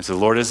 And so the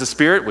Lord is the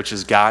Spirit, which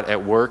is God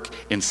at work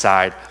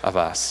inside of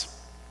us.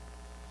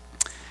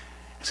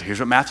 So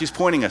here's what Matthew's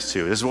pointing us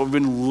to. This is what we've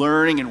been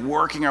learning and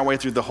working our way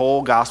through the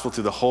whole gospel,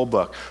 through the whole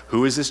book.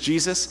 Who is this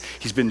Jesus?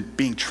 He's been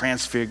being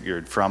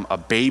transfigured from a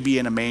baby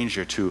in a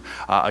manger to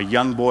a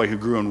young boy who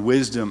grew in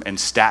wisdom and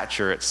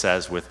stature, it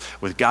says,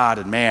 with God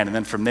and man. And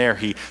then from there,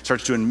 he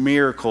starts doing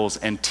miracles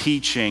and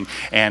teaching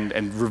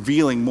and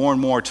revealing more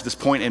and more to this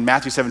point in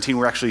Matthew 17,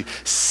 we actually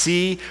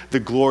see the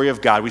glory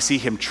of God. We see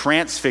him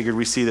transfigured.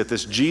 We see that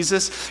this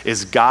Jesus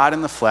is God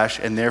in the flesh,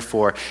 and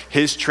therefore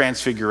his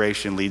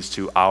transfiguration leads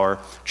to our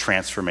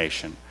transformation.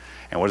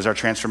 And what does our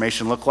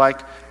transformation look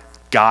like?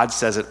 God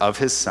says it of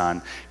his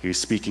son. He's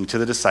speaking to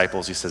the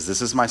disciples. He says,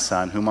 this is my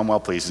son, whom I'm well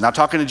pleased. He's not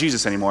talking to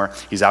Jesus anymore.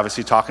 He's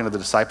obviously talking to the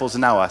disciples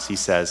and now us. He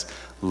says,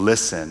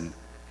 listen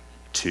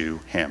to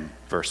him.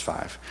 Verse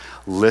 5.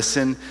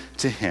 Listen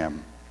to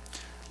him.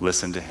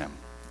 Listen to him.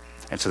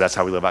 And so that's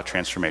how we live out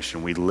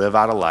transformation. We live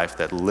out a life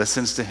that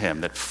listens to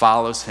him, that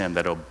follows him,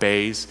 that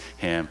obeys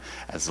him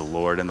as the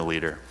Lord and the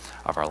leader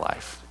of our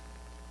life.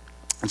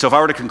 And so if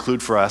I were to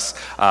conclude for us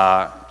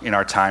in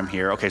our time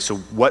here, okay, so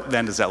what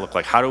then does that look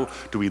like? How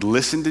do we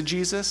listen to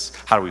Jesus?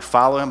 How do we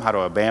follow him? How do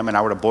we obey him? And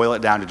I were to boil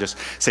it down to just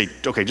say,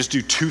 okay, just do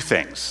 2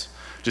 things.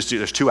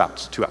 There's 2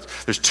 outs.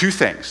 There's 2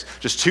 things,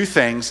 just 2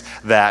 things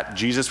that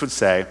Jesus would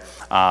say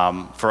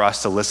for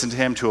us to listen to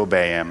him, to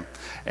obey him.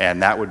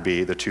 And that would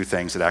be the 2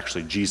 things that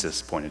actually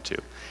Jesus pointed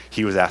to.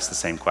 He was asked the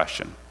same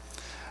question.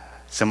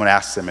 Someone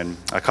asks him in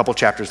a couple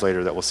chapters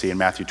later that we'll see in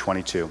Matthew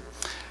 22.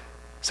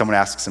 Someone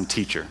asks him,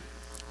 teacher,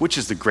 which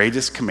is the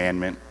greatest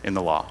commandment in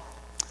the law?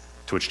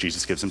 To which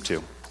Jesus gives him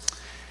 2.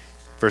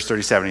 Verse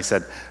 37, he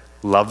said,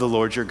 love the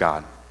Lord your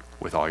God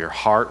with all your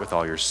heart, with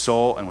all your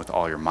soul, and with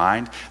all your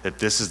mind, that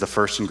this is the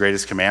first and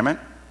greatest commandment,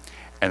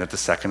 and that the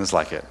second is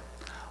like it.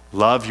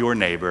 Love your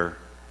neighbor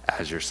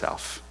as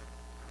yourself.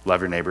 Love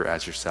your neighbor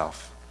as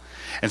yourself.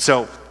 And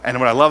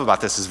what I love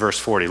about this is verse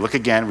 40. Look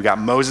again, we got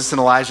Moses and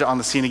Elijah on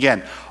the scene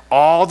again.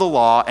 All the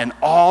law and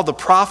all the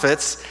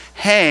prophets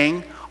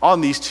hang on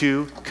these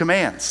 2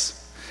 commands.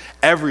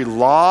 Every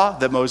law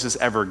that Moses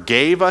ever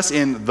gave us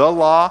in the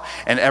law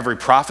and every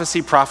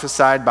prophecy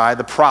prophesied by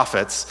the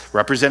prophets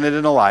represented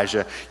in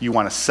Elijah, you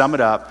want to sum it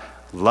up,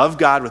 love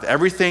God with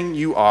everything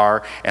you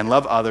are and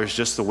love others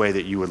just the way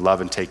that you would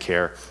love and take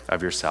care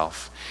of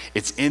yourself.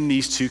 It's in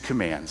these 2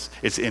 commands.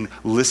 It's in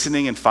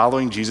listening and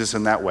following Jesus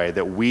in that way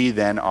that we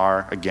then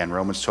are, again,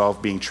 Romans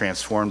 12, being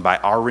transformed by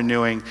our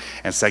renewing,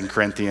 and 2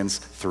 Corinthians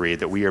 3,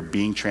 that we are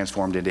being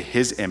transformed into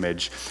his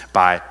image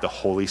by the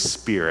Holy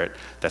Spirit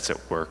that's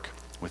at work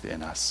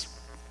within us.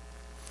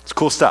 It's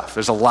cool stuff.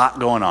 There's a lot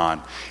going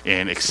on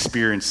in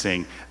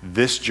experiencing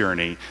this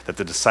journey that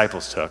the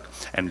disciples took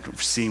and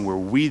seeing where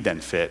we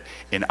then fit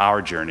in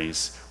our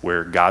journeys,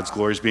 where God's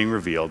glory is being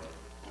revealed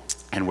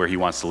and where he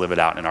wants to live it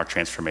out in our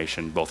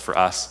transformation, both for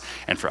us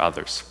and for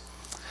others.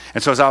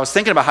 And so as I was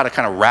thinking about how to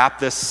kind of wrap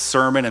this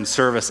sermon and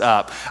service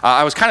up,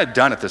 I was kind of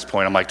done at this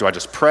point. I'm like, do I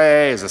just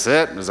pray? Is this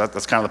it?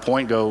 That's kind of the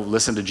point? Go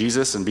listen to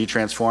Jesus and be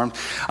transformed?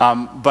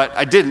 But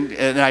I didn't,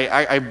 and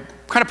I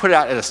kind of put it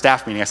out at a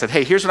staff meeting. I said,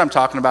 hey, here's what I'm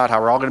talking about,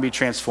 how we're all going to be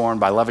transformed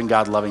by loving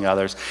God, loving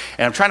others.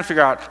 And I'm trying to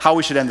figure out how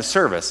we should end the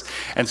service.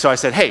 And so I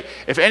said, hey,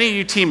 if any of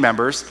you team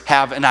members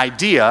have an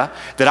idea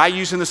that I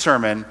use in the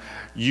sermon,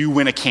 you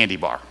win a candy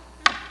bar.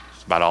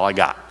 That's about all I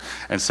got.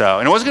 And it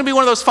wasn't going to be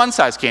one of those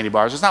fun-sized candy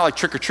bars. It's not like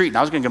trick or treat. And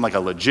I was going to give them like a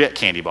legit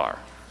candy bar,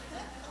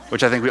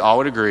 which I think we all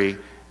would agree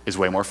is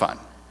way more fun.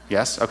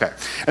 Yes? Okay.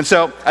 And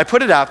so I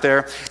put it out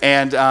there,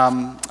 and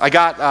I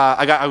got,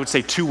 I would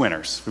say, 2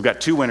 winners. We've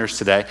got 2 winners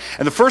today.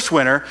 And the first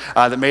winner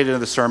that made it into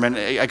the sermon,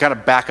 I got to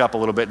back up a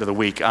little bit into the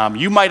week.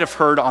 You might have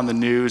heard on the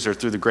news or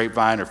through the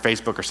grapevine or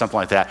Facebook or something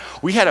like that,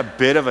 we had a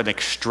bit of an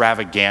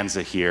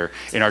extravaganza here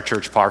in our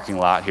church parking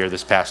lot here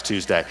this past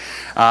Tuesday.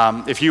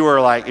 If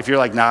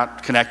you're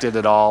not connected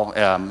at all,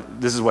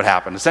 this is what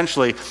happened.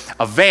 Essentially,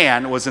 a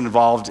van was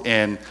involved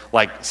in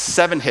like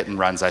 7 hit and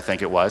runs, I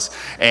think it was,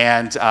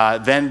 and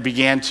then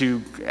began to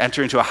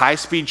enter into a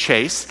high-speed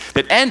chase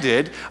that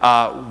ended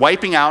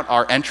wiping out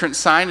our entrance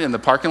sign in the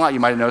parking lot. You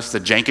might have noticed the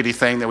jankety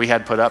thing that we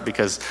had put up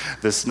because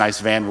this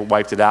nice van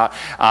wiped it out.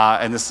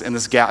 And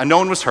this gal, and no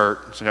one was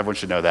hurt, so everyone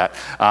should know that.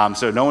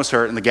 So no one was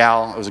hurt, and the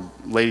gal, it was a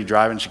lady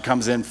driving, she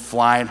comes in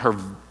flying, her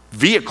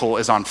vehicle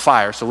is on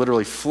fire, so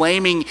literally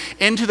flaming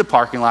into the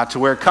parking lot to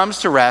where it comes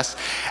to rest,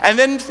 and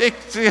then it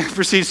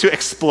proceeds to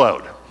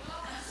explode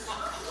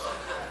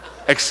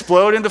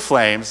into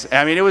flames.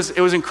 I mean, it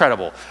was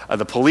incredible.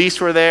 The police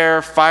were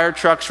there, fire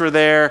trucks were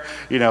there.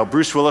 You know,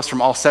 Bruce Willis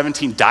from all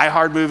 17 Die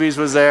Hard movies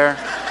was there.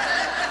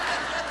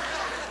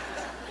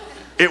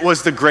 It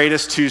was the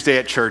greatest Tuesday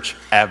at church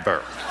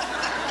ever.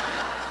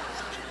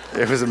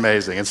 It was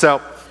amazing. And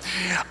so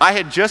I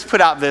had just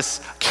put out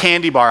this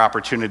candy bar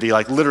opportunity,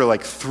 literally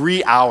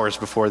 3 hours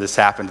before this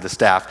happened to the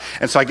staff.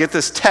 And so I get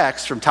this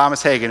text from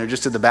Thomas Hagen, who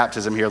just did the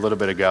baptism here a little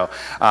bit ago,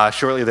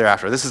 shortly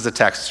thereafter. This is the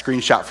text,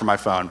 screenshot from my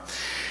phone.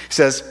 He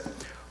says,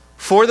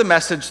 for the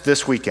message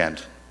this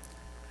weekend,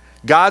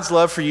 God's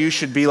love for you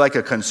should be like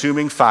a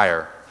consuming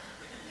fire,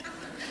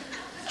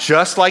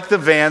 just like the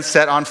van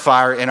set on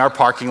fire in our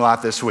parking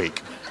lot this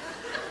week.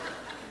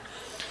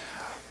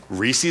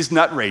 Reese's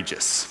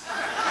Nutrageous.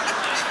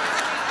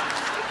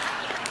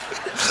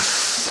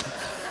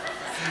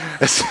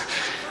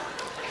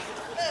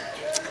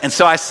 And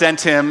so I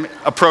sent him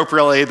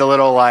appropriately the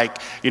little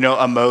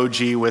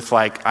emoji with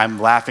I'm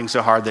laughing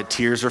so hard that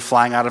tears are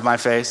flying out of my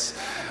face.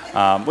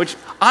 Which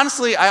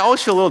honestly, I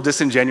always feel a little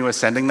disingenuous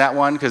sending that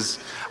one because,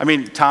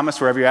 Thomas,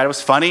 wherever you're at, it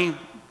was funny,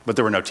 but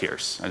there were no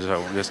tears.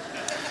 So just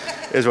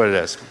is what it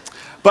is.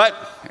 But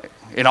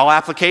in all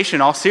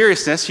application, all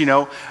seriousness,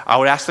 I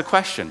would ask the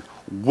question,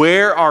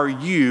 where are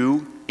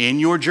you in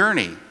your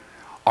journey?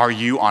 Are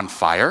you on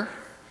fire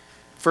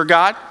for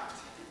God?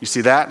 You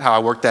see that, how I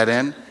work that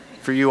in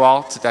for you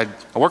all? I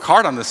work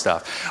hard on this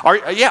stuff.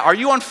 Are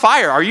you on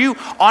fire? Are you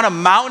on a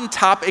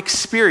mountaintop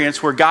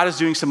experience where God is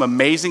doing some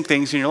amazing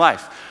things in your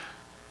life?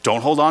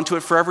 Don't hold on to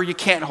it forever. You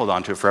can't hold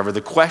on to it forever.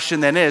 The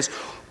question then is,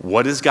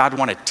 what does God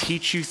want to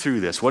teach you through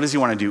this? What does he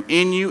want to do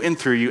in you and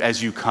through you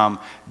as you come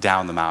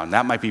down the mountain?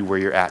 That might be where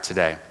you're at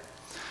today.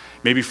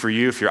 Maybe for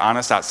you, if you're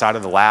honest, outside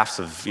of the laughs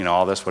of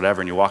all this, whatever,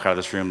 and you walk out of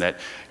this room, that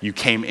you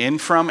came in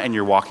from and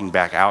you're walking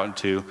back out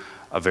into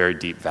a very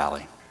deep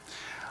valley.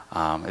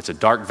 It's a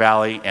dark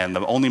valley, and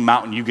the only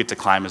mountain you get to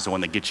climb is the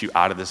one that gets you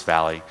out of this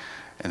valley.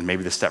 And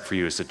maybe the step for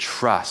you is to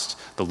trust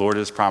the Lord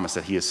has promised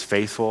that he is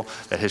faithful,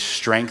 that his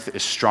strength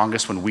is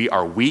strongest when we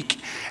are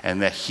weak,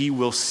 and that he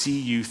will see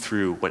you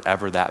through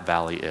whatever that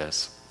valley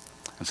is.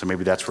 And so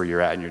maybe that's where you're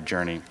at in your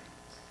journey.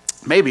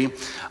 Maybe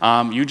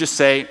you just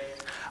say,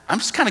 I'm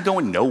just kind of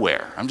going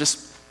nowhere. I'm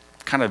just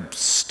kind of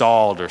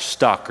stalled or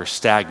stuck or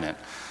stagnant.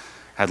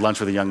 I had lunch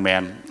with a young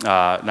man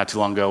not too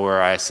long ago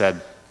where I said,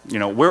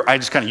 I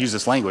just kind of use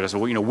this language. I said,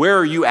 where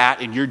are you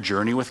at in your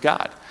journey with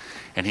God?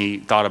 And he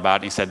thought about it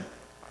and he said,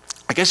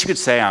 I guess you could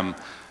say I'm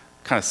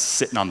kind of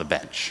sitting on the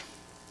bench.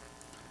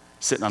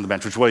 Sitting on the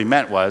bench, which what he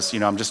meant was,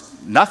 I'm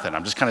just nothing.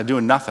 I'm just kind of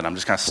doing nothing. I'm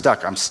just kind of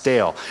stuck. I'm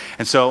stale.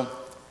 And so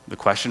the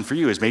question for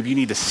you is maybe you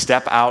need to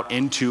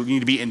you need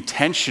to be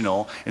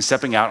intentional in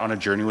stepping out on a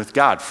journey with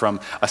God, from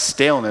a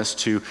staleness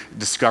to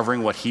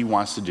discovering what he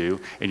wants to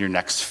do in your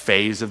next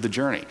phase of the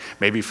journey.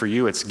 Maybe for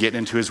you, it's getting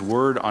into his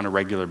word on a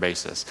regular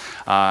basis.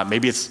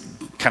 Maybe it's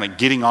kind of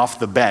getting off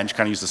the bench,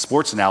 kind of use the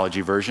sports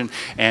analogy version,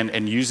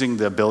 and using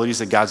the abilities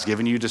that God's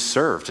given you to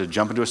serve, to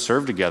jump into a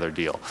serve together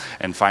deal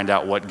and find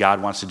out what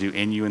God wants to do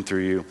in you and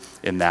through you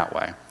in that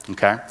way.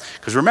 Okay?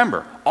 Because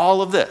remember,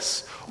 all of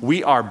this,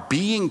 we are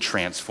being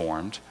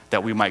transformed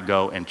that we might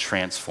go and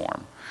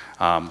transform.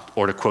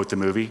 Or to quote the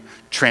movie,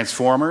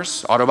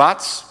 Transformers,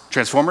 Autobots,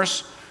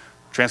 Transformers,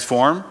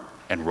 transform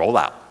and roll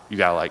out. You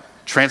gotta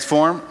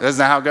Transform, isn't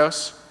that how it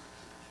goes?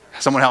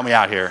 Someone help me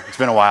out here. It's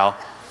been a while.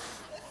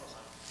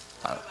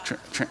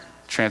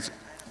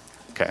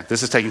 Okay,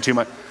 this is taking too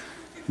much.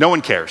 No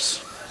one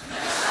cares.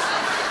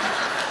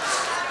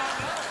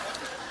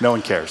 No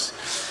one cares.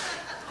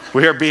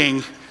 We are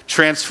being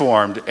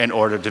transformed in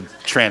order to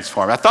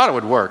transform. I thought it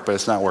would work, but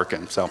it's not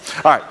working. So, all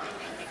right.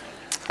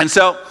 And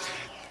so,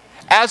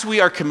 as we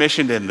are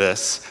commissioned in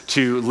this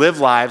to live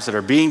lives that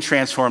are being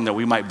transformed, that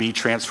we might be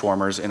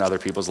transformers in other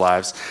people's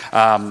lives.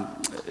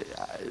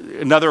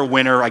 Another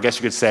winner, I guess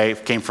you could say,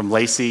 came from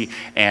Lacey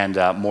and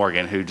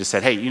Morgan, who just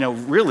said, hey,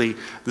 really,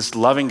 this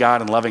loving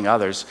God and loving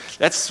others,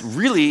 that's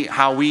really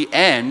how we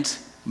end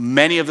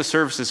many of the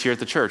services here at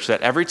the church,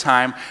 that every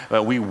time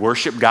we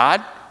worship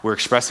God, we're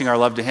expressing our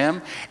love to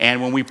him,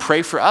 and when we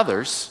pray for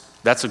others,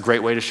 that's a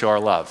great way to show our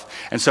love.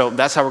 And so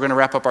that's how we're going to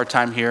wrap up our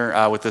time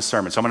here with this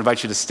sermon. So I'm going to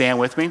invite you to stand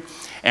with me,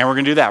 and we're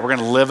going to do that. We're going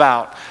to live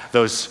out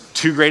those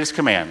two greatest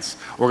commands.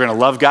 We're going to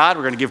love God.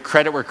 We're going to give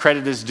credit where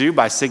credit is due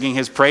by singing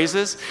his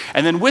praises.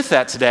 And then with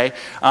that today,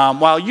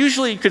 while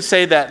usually you could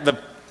say that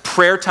the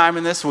prayer time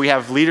in this, we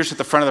have leaders at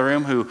the front of the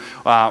room who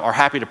are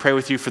happy to pray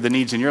with you for the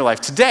needs in your life.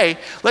 Today,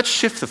 let's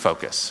shift the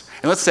focus.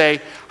 And let's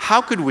say,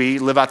 how could we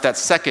live out that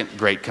second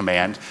great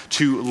command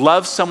to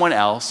love someone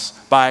else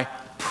by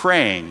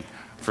praying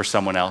for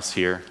someone else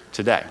here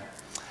today?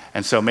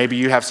 And so maybe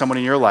you have someone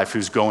in your life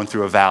who's going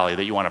through a valley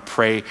that you want to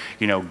pray,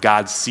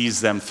 God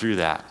sees them through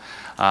that.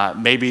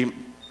 Maybe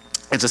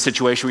it's a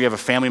situation where you have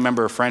a family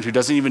member or friend who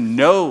doesn't even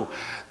know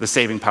the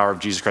saving power of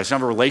Jesus Christ. You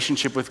have a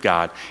relationship with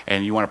God,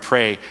 and you want to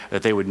pray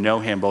that they would know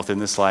him both in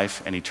this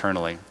life and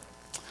eternally.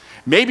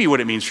 Maybe what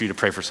it means for you to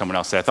pray for someone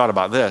else, I thought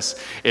about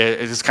this,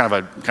 it's kind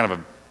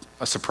of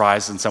a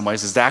surprise in some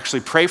ways, is to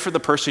actually pray for the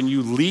person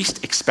you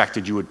least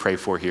expected you would pray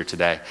for here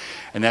today.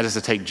 And that is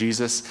to take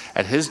Jesus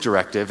at his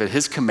directive, at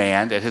his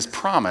command, at his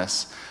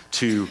promise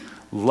to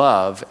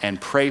love and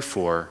pray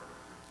for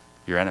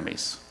your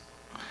enemies.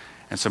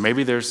 And so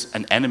maybe there's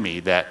an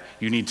enemy that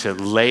you need to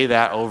lay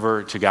that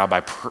over to God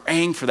by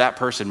praying for that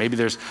person. Maybe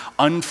there's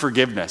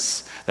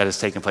unforgiveness that has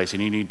taken place,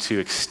 and you need to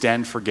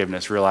extend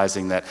forgiveness,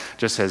 realizing that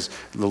just as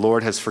the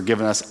Lord has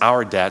forgiven us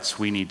our debts,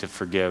 we need to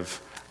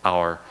forgive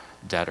our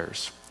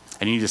debtors.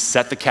 And you need to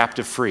set the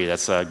captive free.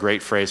 That's a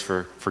great phrase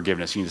for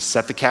forgiveness. You need to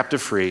set the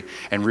captive free,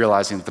 and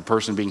realizing that the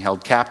person being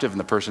held captive and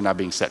the person not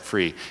being set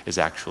free is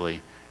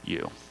actually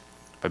you,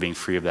 by being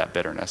free of that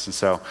bitterness. And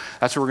so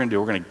that's what we're going to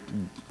do. We're going to,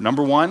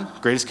 number one,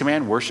 greatest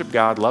command, worship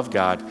God, love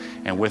God.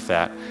 And with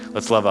that,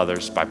 let's love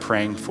others by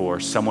praying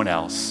for someone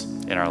else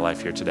in our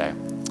life here today.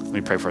 Let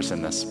me pray for us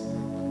in this.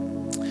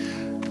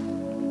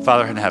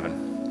 Father in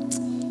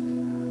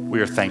heaven,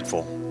 we are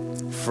thankful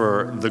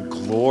for the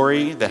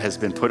glory that has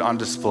been put on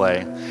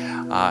display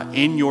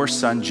in your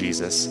son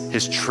Jesus,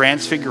 his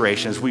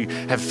transfiguration, as we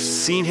have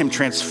seen him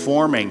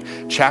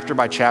transforming chapter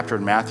by chapter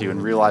in Matthew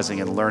and realizing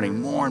and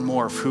learning more and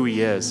more of who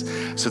he is,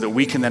 so that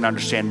we can then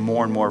understand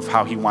more and more of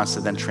how he wants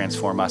to then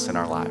transform us in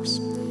our lives.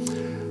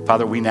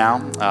 Father, we now,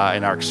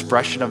 in our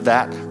expression of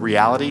that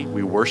reality,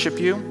 we worship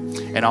you,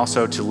 and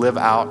also to live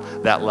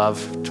out that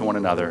love to one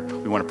another.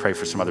 We want to pray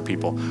for some other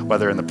people,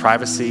 whether in the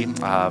privacy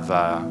of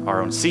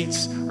our own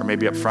seats or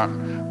maybe up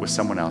front with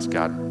someone else.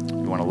 God,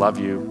 we want to love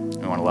you.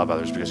 We want to love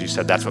others because you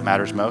said that's what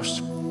matters most.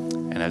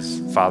 And as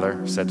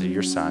Father said to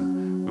your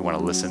son, we want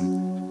to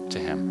listen to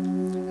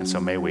him. And so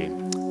may we,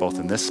 both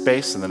in this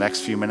space in the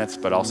next few minutes,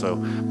 but also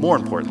more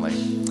importantly,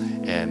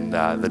 in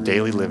the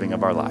daily living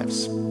of our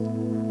lives.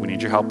 We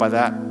need your help by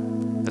that.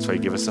 That's why you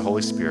give us the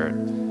Holy Spirit,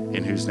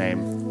 in whose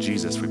name,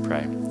 Jesus, we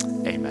pray.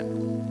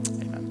 Amen.